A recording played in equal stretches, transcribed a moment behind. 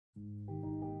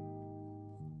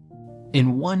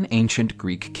In one ancient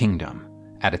Greek kingdom,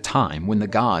 at a time when the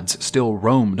gods still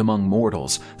roamed among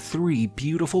mortals, 3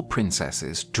 beautiful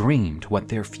princesses dreamed what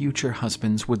their future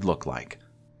husbands would look like.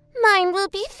 Mine will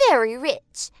be very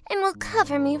rich and will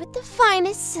cover me with the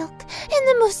finest silk and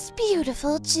the most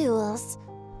beautiful jewels.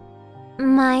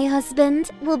 My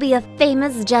husband will be a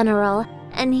famous general,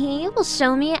 and he will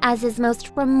show me as his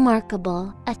most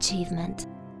remarkable achievement.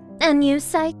 And you,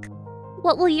 Psyche,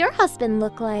 what will your husband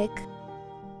look like?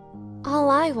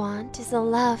 All I want is a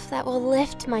love that will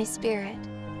lift my spirit.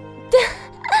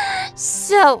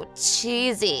 So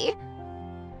cheesy.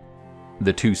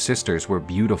 The 2 sisters were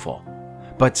beautiful,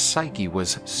 but Psyche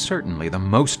was certainly the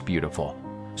most beautiful.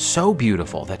 So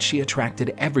beautiful that she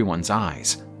attracted everyone's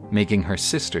eyes, making her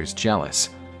sisters jealous.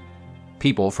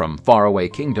 People from faraway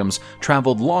kingdoms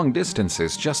traveled long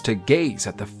distances just to gaze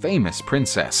at the famous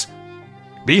princess.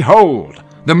 "Behold,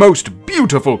 the most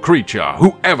beautiful creature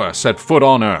who ever set foot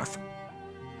on earth!"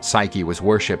 Psyche was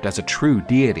worshipped as a true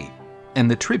deity, and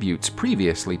the tributes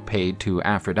previously paid to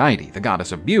Aphrodite, the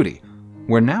goddess of beauty,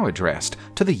 were now addressed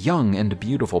to the young and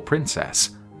beautiful princess.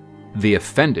 The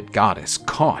offended goddess,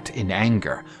 caught in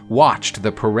anger, watched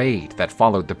the parade that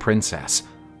followed the princess,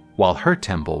 while her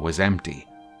temple was empty.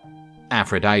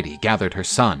 Aphrodite gathered her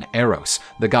son, Eros,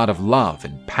 the god of love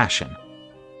and passion.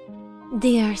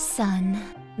 Dear son,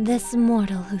 this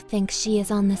mortal who thinks she is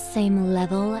on the same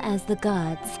level as the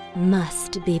gods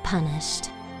must be punished.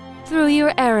 Through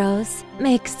your arrows,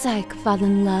 make Psyche fall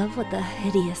in love with the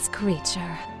hideous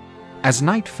creature. As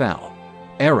night fell,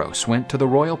 Eros went to the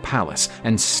royal palace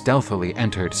and stealthily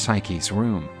entered Psyche's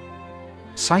room.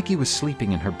 Psyche was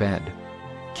sleeping in her bed.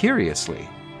 Curiously,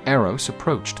 Eros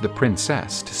approached the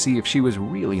princess to see if she was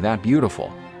really that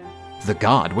beautiful. The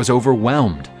god was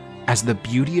overwhelmed, as the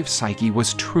beauty of Psyche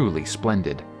was truly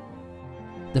splendid.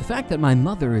 The fact that my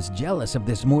mother is jealous of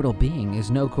this mortal being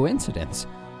is no coincidence.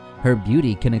 Her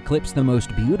beauty can eclipse the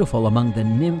most beautiful among the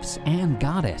nymphs and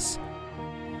goddess.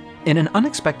 In an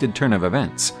unexpected turn of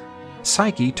events,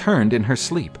 Psyche turned in her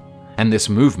sleep, and this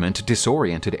movement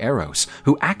disoriented Eros,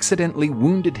 who accidentally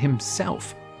wounded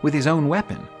himself with his own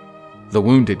weapon. The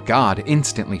wounded god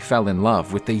instantly fell in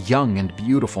love with the young and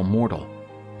beautiful mortal,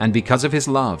 and because of his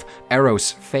love,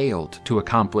 Eros failed to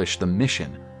accomplish the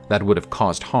mission that would have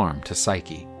caused harm to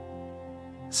Psyche.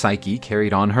 Psyche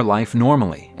carried on her life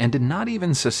normally and did not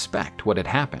even suspect what had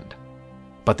happened.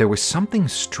 But there was something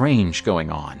strange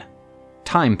going on.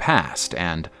 Time passed,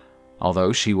 and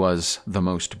although she was the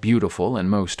most beautiful and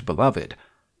most beloved,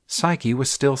 Psyche was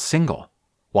still single,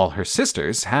 while her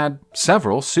sisters had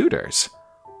several suitors.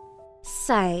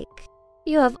 Psyche,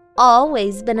 you have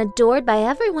always been adored by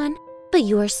everyone, but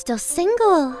you are still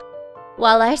single,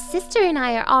 while our sister and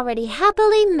I are already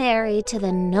happily married to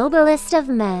the noblest of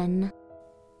men.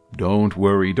 Don't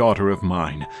worry, daughter of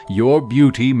mine. Your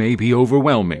beauty may be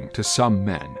overwhelming to some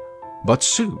men, but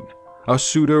soon a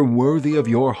suitor worthy of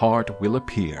your heart will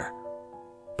appear.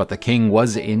 But the king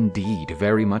was indeed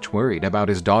very much worried about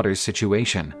his daughter's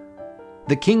situation.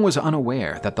 The king was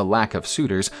unaware that the lack of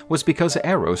suitors was because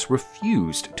Eros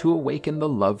refused to awaken the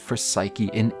love for Psyche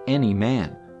in any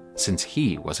man, since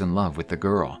he was in love with the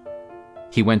girl.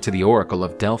 He went to the Oracle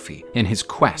of Delphi in his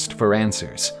quest for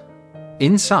answers.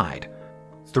 Inside,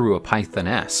 through a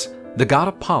pythoness, the god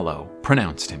Apollo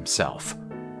pronounced himself.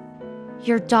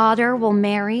 Your daughter will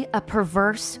marry a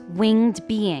perverse, winged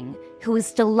being who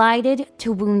is delighted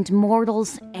to wound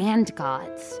mortals and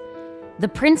gods. The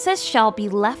princess shall be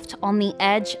left on the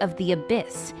edge of the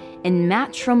abyss in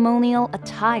matrimonial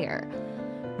attire,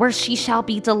 where she shall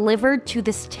be delivered to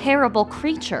this terrible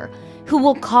creature who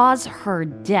will cause her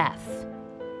death.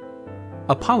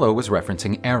 Apollo was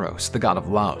referencing Eros, the god of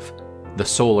love. The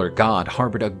solar god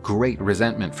harbored a great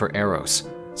resentment for Eros,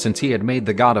 since he had made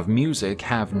the god of music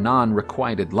have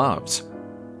non-requited loves.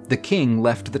 The king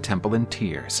left the temple in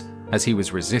tears, as he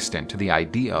was resistant to the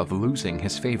idea of losing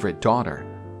his favorite daughter.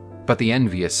 But the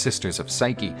envious sisters of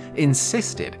Psyche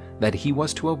insisted that he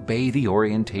was to obey the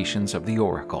orientations of the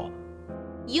oracle.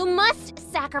 You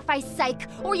must sacrifice Psyche,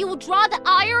 or you will draw the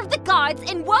ire of the gods,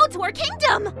 and woe to our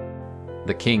kingdom!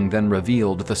 The king then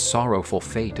revealed the sorrowful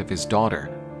fate of his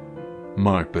daughter.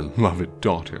 My beloved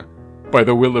daughter, by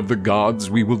the will of the gods,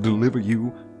 we will deliver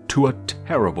you to a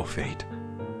terrible fate.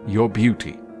 Your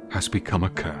beauty has become a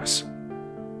curse.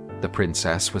 The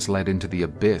princess was led into the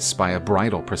abyss by a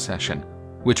bridal procession,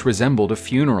 which resembled a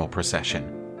funeral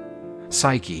procession.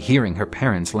 Psyche, hearing her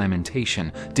parents'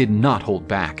 lamentation, did not hold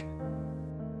back.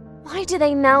 Why do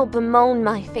they now bemoan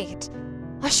my fate?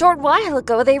 A short while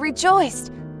ago they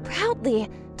rejoiced, proudly,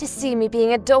 to see me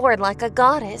being adored like a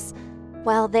goddess,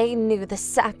 while they knew the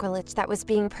sacrilege that was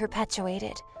being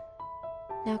perpetuated.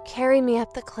 Now carry me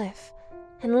up the cliff,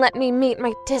 and let me meet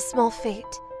my dismal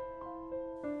fate.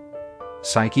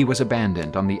 Psyche was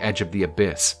abandoned on the edge of the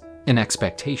abyss, in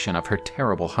expectation of her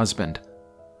terrible husband.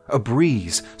 A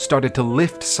breeze started to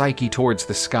lift Psyche towards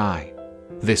the sky.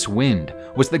 This wind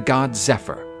was the god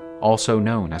Zephyr, also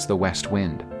known as the West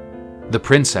Wind. The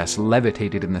princess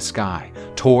levitated in the sky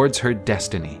towards her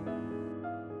destiny.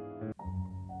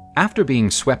 After being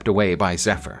swept away by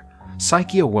Zephyr,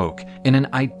 Psyche awoke in an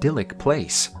idyllic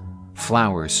place.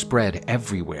 Flowers spread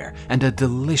everywhere, and a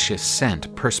delicious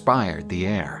scent perspired the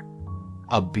air.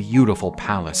 A beautiful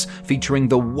palace featuring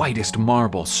the whitest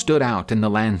marble stood out in the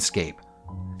landscape.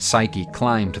 Psyche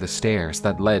climbed the stairs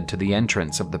that led to the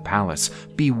entrance of the palace,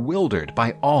 bewildered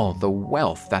by all the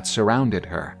wealth that surrounded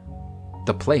her.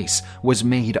 The place was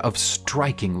made of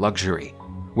striking luxury,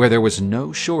 where there was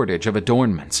no shortage of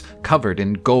adornments covered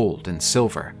in gold and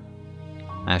silver.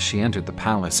 As she entered the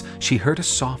palace, she heard a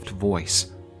soft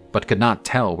voice, but could not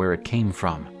tell where it came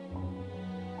from.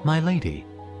 "My lady,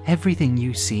 everything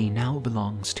you see now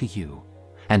belongs to you,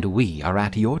 and we are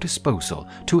at your disposal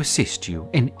to assist you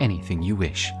in anything you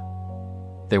wish."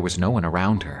 There was no one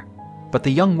around her, but the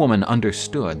young woman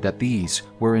understood that these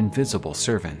were invisible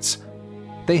servants.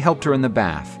 They helped her in the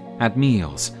bath, at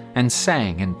meals, and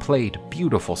sang and played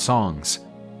beautiful songs.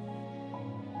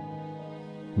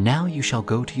 "Now you shall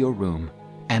go to your room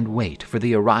and wait for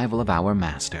the arrival of our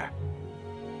master."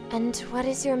 And what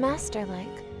is your master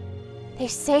like? They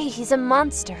say he's a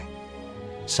monster.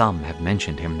 Some have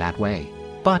mentioned him that way,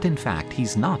 but in fact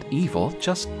he's not evil,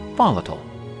 just volatile.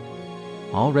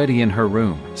 Already in her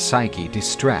room, Psyche,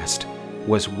 distressed,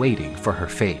 was waiting for her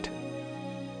fate.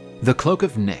 The cloak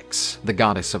of Nyx, the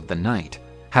goddess of the night,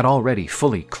 had already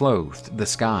fully clothed the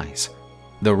skies.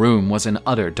 The room was in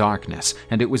utter darkness,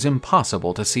 and it was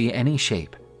impossible to see any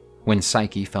shape, when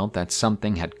Psyche felt that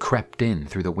something had crept in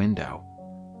through the window.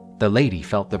 The lady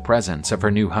felt the presence of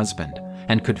her new husband,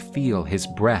 and could feel his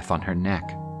breath on her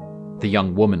neck. The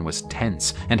young woman was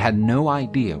tense and had no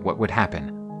idea what would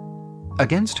happen.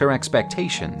 Against her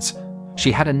expectations,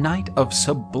 she had a night of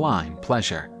sublime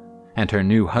pleasure, and her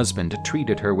new husband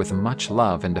treated her with much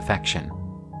love and affection.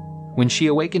 When she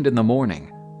awakened in the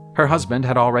morning, her husband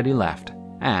had already left,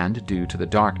 and due to the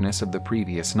darkness of the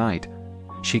previous night,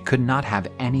 she could not have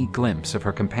any glimpse of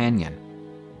her companion.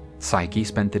 Psyche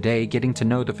spent the day getting to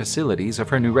know the facilities of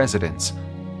her new residence,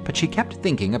 but she kept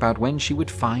thinking about when she would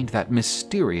find that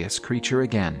mysterious creature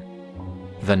again.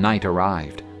 The night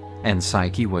arrived, and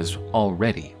Psyche was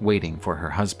already waiting for her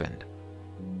husband.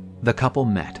 The couple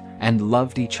met and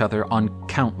loved each other on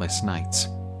countless nights.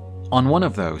 On one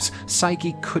of those,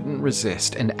 Psyche couldn't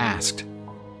resist and asked,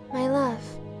 My love,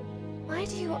 why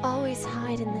do you always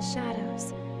hide in the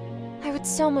shadows? I would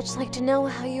so much like to know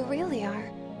how you really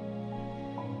are.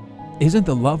 Isn't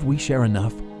the love we share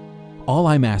enough? All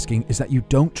I'm asking is that you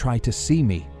don't try to see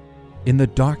me. In the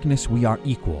darkness, we are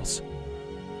equals.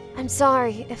 I'm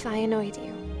sorry if I annoyed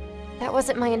you. That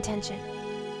wasn't my intention.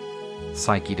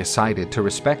 Psyche decided to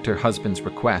respect her husband's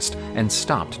request and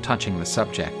stopped touching the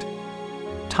subject.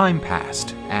 Time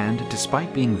passed, and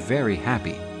despite being very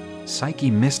happy, Psyche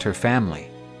missed her family.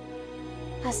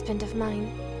 Husband of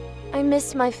mine, I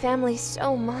miss my family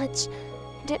so much,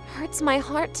 and it hurts my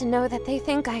heart to know that they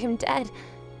think I am dead.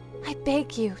 I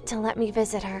beg you to let me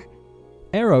visit her.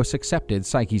 Eros accepted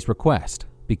Psyche's request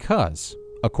because,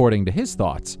 according to his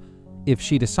thoughts, if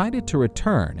she decided to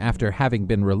return after having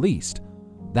been released,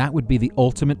 that would be the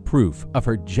ultimate proof of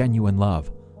her genuine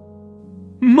love.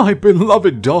 My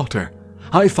beloved daughter,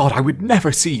 I thought I would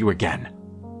never see you again.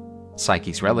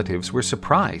 Psyche's relatives were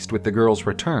surprised with the girl's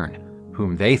return,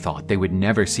 whom they thought they would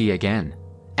never see again.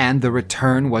 And the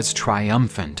return was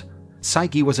triumphant.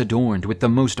 Psyche was adorned with the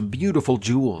most beautiful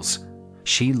jewels.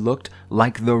 She looked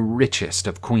like the richest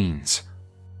of queens.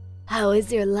 How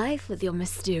is your life with your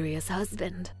mysterious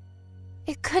husband?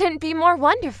 It couldn't be more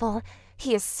wonderful.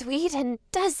 He is sweet and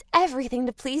does everything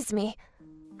to please me.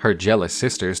 Her jealous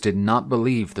sisters did not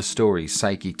believe the stories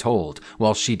Psyche told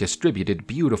while she distributed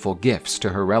beautiful gifts to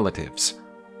her relatives.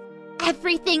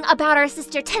 Everything about our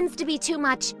sister tends to be too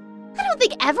much. I don't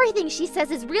think everything she says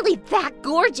is really that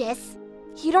gorgeous.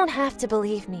 You don't have to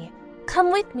believe me.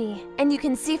 Come with me, and you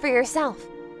can see for yourself.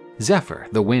 Zephyr,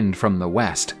 the wind from the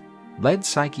west, led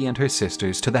Psyche and her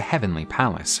sisters to the heavenly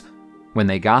palace. When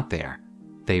they got there,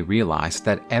 they realized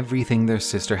that everything their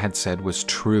sister had said was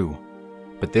true.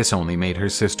 But this only made her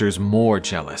sisters more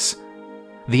jealous.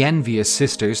 The envious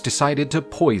sisters decided to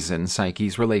poison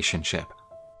Psyche's relationship.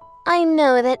 I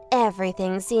know that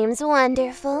everything seems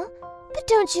wonderful, but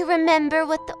don't you remember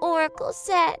what the oracle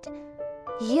said?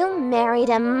 You married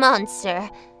a monster,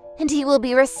 and he will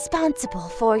be responsible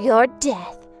for your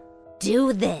death.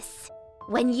 Do this.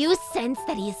 When you sense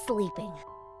that he is sleeping,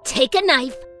 take a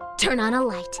knife, turn on a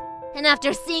light, and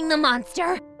after seeing the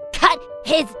monster, cut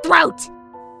his throat!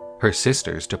 Her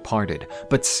sisters departed,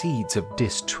 but seeds of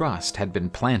distrust had been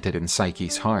planted in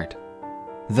Psyche's heart.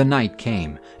 The night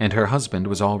came, and her husband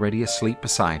was already asleep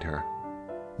beside her.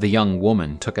 The young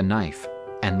woman took a knife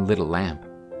and lit a lamp.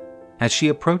 As she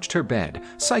approached her bed,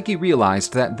 Psyche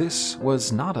realized that this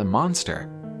was not a monster,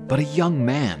 but a young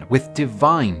man with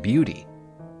divine beauty.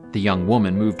 The young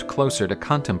woman moved closer to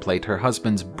contemplate her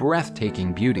husband's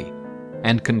breathtaking beauty,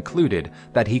 and concluded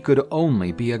that he could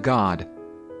only be a god.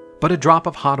 But a drop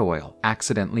of hot oil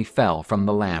accidentally fell from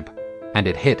the lamp, and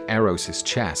it hit Eros'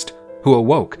 chest, who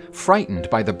awoke, frightened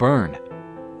by the burn.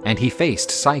 And he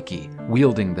faced Psyche,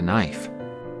 wielding the knife.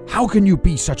 How can you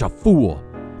be such a fool?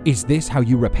 Is this how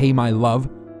you repay my love?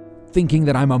 Thinking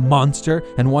that I'm a monster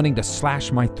and wanting to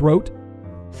slash my throat?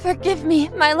 Forgive me,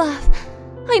 my love.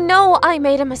 I know I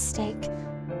made a mistake,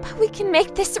 but we can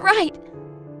make this right.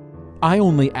 I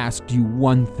only asked you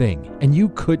one thing, and you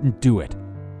couldn't do it.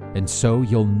 And so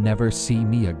you'll never see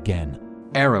me again.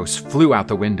 Eros flew out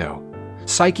the window.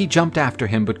 Psyche jumped after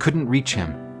him but couldn't reach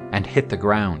him and hit the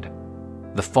ground.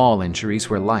 The fall injuries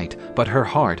were light, but her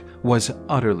heart was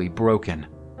utterly broken.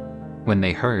 When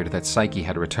they heard that Psyche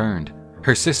had returned,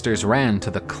 her sisters ran to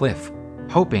the cliff,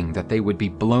 hoping that they would be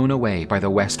blown away by the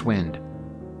west wind.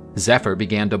 Zephyr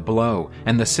began to blow,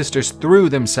 and the sisters threw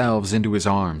themselves into his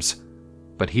arms.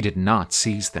 But he did not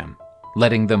seize them,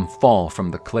 letting them fall from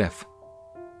the cliff.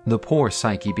 The poor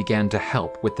Psyche began to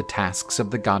help with the tasks of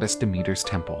the goddess Demeter's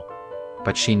temple,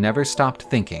 but she never stopped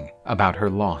thinking about her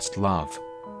lost love.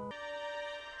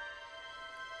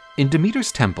 In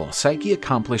Demeter's temple, Psyche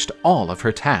accomplished all of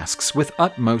her tasks with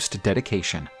utmost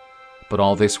dedication. But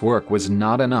all this work was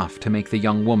not enough to make the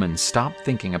young woman stop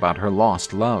thinking about her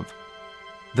lost love.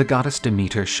 The goddess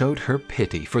Demeter showed her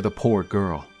pity for the poor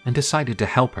girl and decided to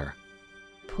help her.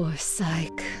 Poor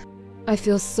Psyche. I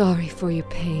feel sorry for your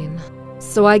pain,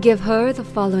 so I give her the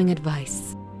following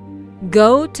advice.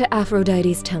 Go to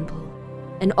Aphrodite's temple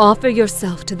and offer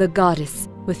yourself to the goddess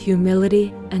with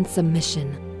humility and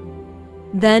submission.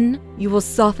 Then you will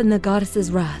soften the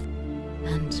goddess's wrath,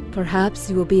 and perhaps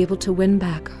you will be able to win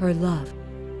back her love.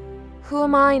 Who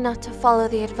am I not to follow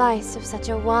the advice of such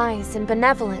a wise and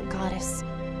benevolent goddess?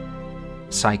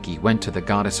 Psyche went to the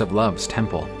goddess of love's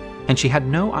temple, and she had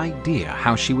no idea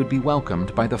how she would be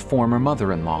welcomed by the former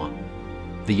mother-in-law.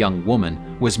 The young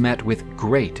woman was met with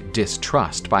great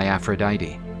distrust by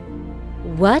Aphrodite.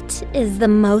 What is the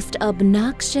most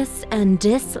obnoxious and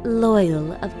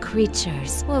disloyal of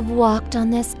creatures who have walked on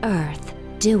this earth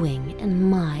doing in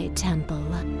my temple?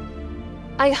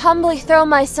 I humbly throw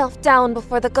myself down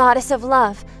before the goddess of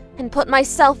love and put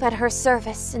myself at her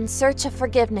service in search of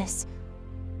forgiveness.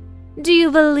 Do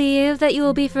you believe that you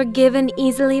will be forgiven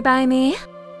easily by me,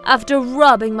 after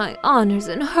robbing my honors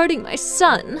and hurting my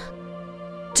son?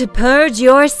 To purge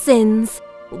your sins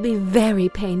will be very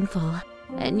painful,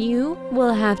 and you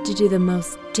will have to do the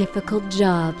most difficult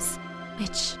jobs,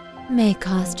 which may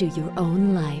cost you your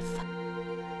own life.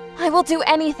 I will do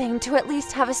anything to at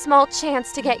least have a small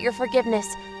chance to get your forgiveness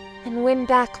and win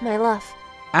back my love.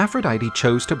 Aphrodite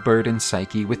chose to burden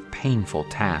Psyche with painful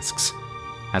tasks.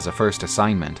 As a first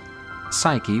assignment,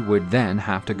 Psyche would then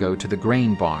have to go to the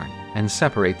grain barn and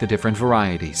separate the different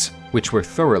varieties, which were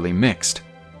thoroughly mixed.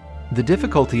 The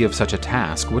difficulty of such a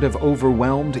task would have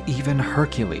overwhelmed even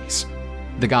Hercules.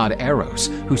 The god Eros,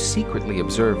 who secretly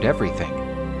observed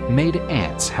everything, made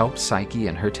ants help Psyche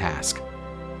in her task.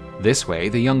 This way,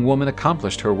 the young woman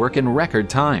accomplished her work in record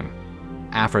time.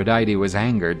 Aphrodite was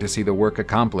angered to see the work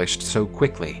accomplished so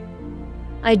quickly.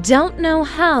 I don't know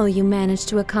how you managed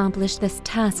to accomplish this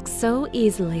task so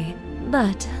easily,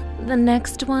 but the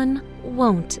next one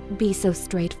won't be so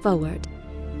straightforward.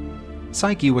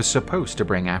 Psyche was supposed to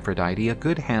bring Aphrodite a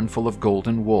good handful of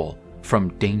golden wool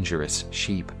from dangerous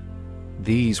sheep.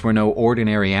 These were no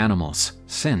ordinary animals,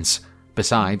 since,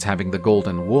 besides having the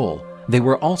golden wool, they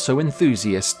were also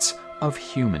enthusiasts of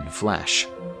human flesh.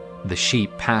 The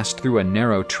sheep passed through a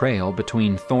narrow trail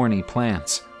between thorny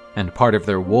plants, and part of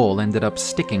their wool ended up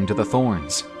sticking to the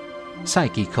thorns.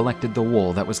 Psyche collected the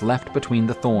wool that was left between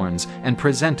the thorns and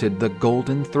presented the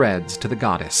golden threads to the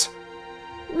goddess.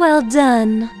 Well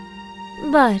done,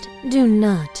 but do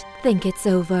not think it's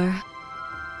over.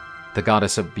 The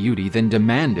goddess of beauty then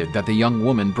demanded that the young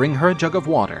woman bring her a jug of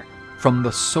water from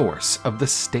the source of the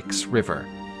Styx River,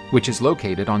 which is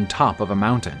located on top of a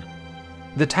mountain.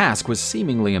 The task was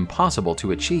seemingly impossible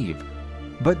to achieve,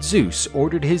 but Zeus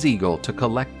ordered his eagle to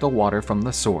collect the water from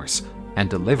the source and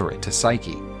deliver it to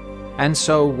Psyche. and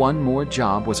so one more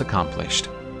job was accomplished.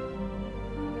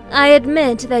 I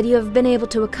admit that you have been able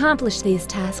to accomplish these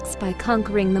tasks by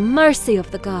conquering the mercy of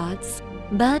the gods,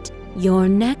 but your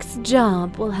next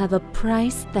job will have a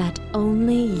price that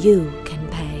only you can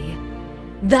pay.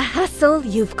 The hassle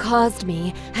you've caused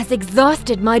me has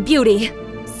exhausted my beauty,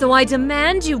 so I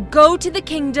demand you go to the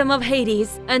kingdom of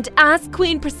Hades and ask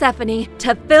Queen Persephone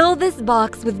to fill this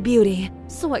box with beauty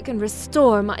so I can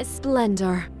restore my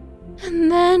splendor.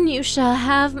 And then you shall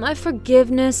have my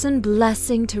forgiveness and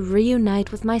blessing to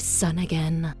reunite with my son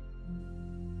again.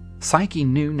 Psyche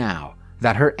knew now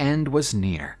that her end was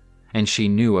near, and she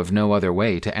knew of no other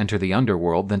way to enter the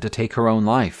underworld than to take her own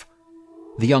life.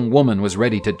 The young woman was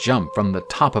ready to jump from the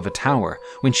top of a tower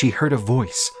when she heard a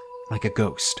voice like a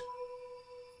ghost.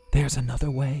 There's another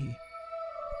way.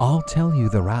 I'll tell you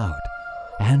the route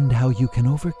and how you can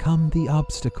overcome the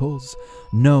obstacles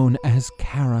known as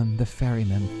Charon the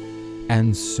ferryman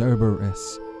and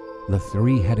Cerberus, the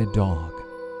three-headed dog.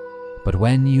 But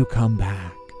when you come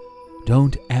back,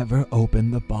 don't ever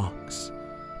open the box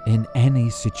in any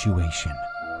situation.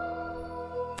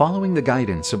 Following the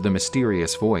guidance of the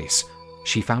mysterious voice,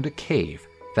 she found a cave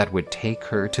that would take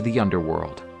her to the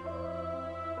underworld.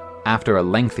 After a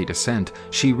lengthy descent,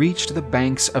 she reached the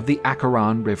banks of the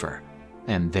Acheron River,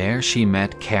 and there she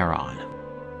met Charon.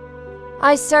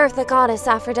 I serve the goddess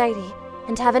Aphrodite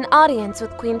and have an audience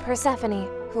with Queen Persephone,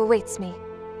 who awaits me.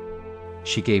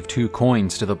 She gave 2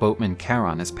 coins to the boatman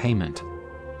Charon as payment.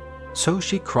 So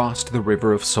she crossed the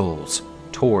River of Souls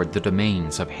toward the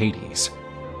domains of Hades.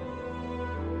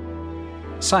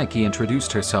 Psyche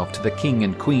introduced herself to the king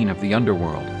and queen of the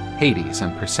underworld, Hades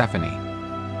and Persephone.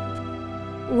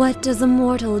 What does a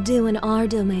mortal do in our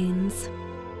domains?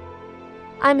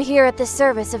 I'm here at the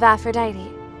service of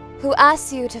Aphrodite, who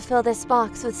asks you to fill this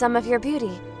box with some of your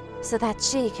beauty so that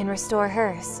she can restore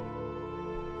hers.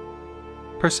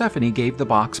 Persephone gave the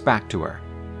box back to her,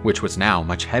 which was now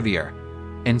much heavier,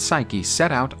 and Psyche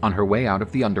set out on her way out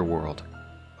of the underworld.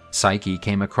 Psyche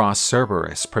came across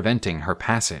Cerberus preventing her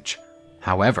passage.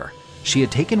 However, she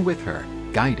had taken with her,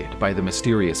 guided by the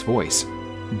mysterious voice,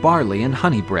 barley and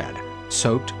honey bread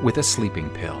soaked with a sleeping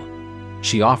pill.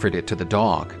 She offered it to the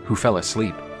dog, who fell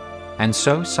asleep, and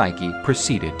so Psyche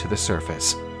proceeded to the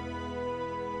surface.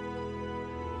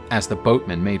 As the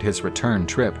boatman made his return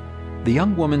trip, the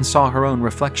young woman saw her own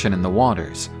reflection in the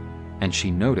waters, and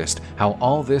she noticed how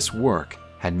all this work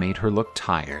had made her look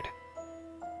tired.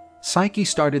 Psyche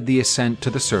started the ascent to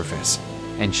the surface,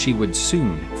 and she would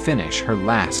soon finish her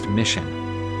last mission.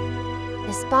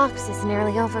 This box is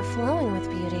nearly overflowing with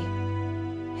beauty.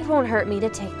 It won't hurt me to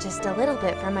take just a little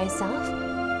bit for myself.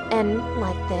 And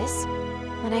like this,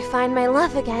 when I find my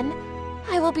love again,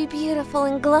 I will be beautiful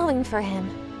and glowing for him.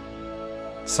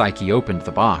 Psyche opened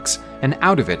the box, and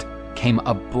out of it came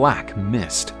a black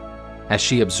mist. As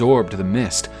she absorbed the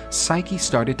mist, Psyche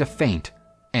started to faint,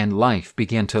 and life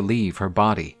began to leave her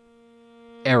body.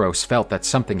 Eros felt that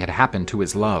something had happened to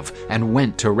his love and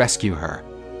went to rescue her.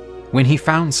 When he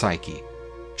found Psyche,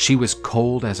 she was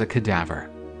cold as a cadaver.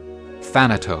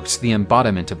 Thanatos, the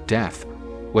embodiment of death,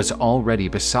 was already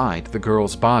beside the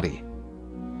girl's body.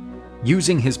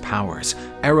 Using his powers,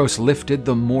 Eros lifted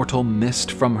the mortal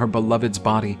mist from her beloved's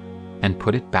body and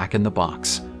put it back in the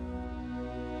box.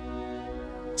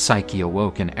 Psyche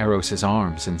awoke in Eros's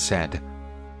arms and said,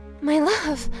 My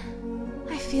love,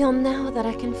 I feel now that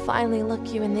I can finally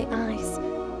look you in the eyes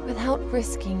without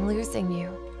risking losing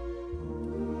you.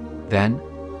 Then,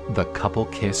 the couple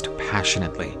kissed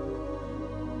passionately.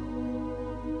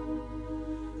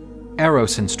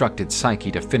 Eros instructed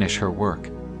Psyche to finish her work,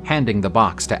 handing the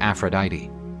box to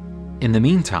Aphrodite. In the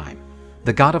meantime,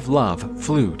 the god of love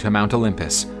flew to Mount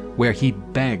Olympus, where he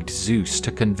begged Zeus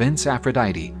to convince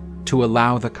Aphrodite to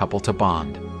allow the couple to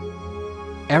bond.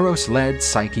 Eros led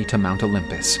Psyche to Mount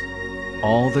Olympus.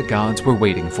 All the gods were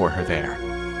waiting for her there.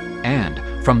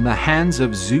 And from the hands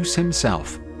of Zeus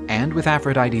himself, and with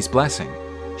Aphrodite's blessing,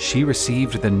 she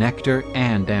received the nectar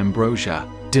and ambrosia,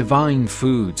 divine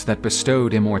foods that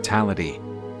bestowed immortality.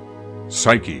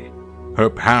 Psyche, her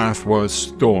path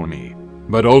was thorny,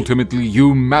 but ultimately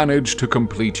you managed to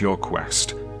complete your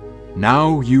quest.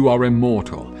 Now you are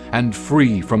immortal and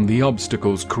free from the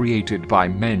obstacles created by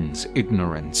men's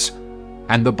ignorance.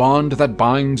 And the bond that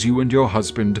binds you and your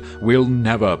husband will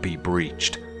never be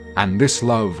breached, and this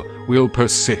love will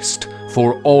persist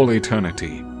for all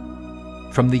eternity.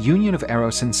 From the union of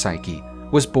Eros and Psyche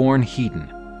was born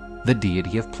Hedon, the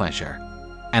deity of pleasure,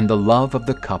 and the love of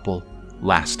the couple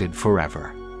lasted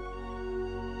forever.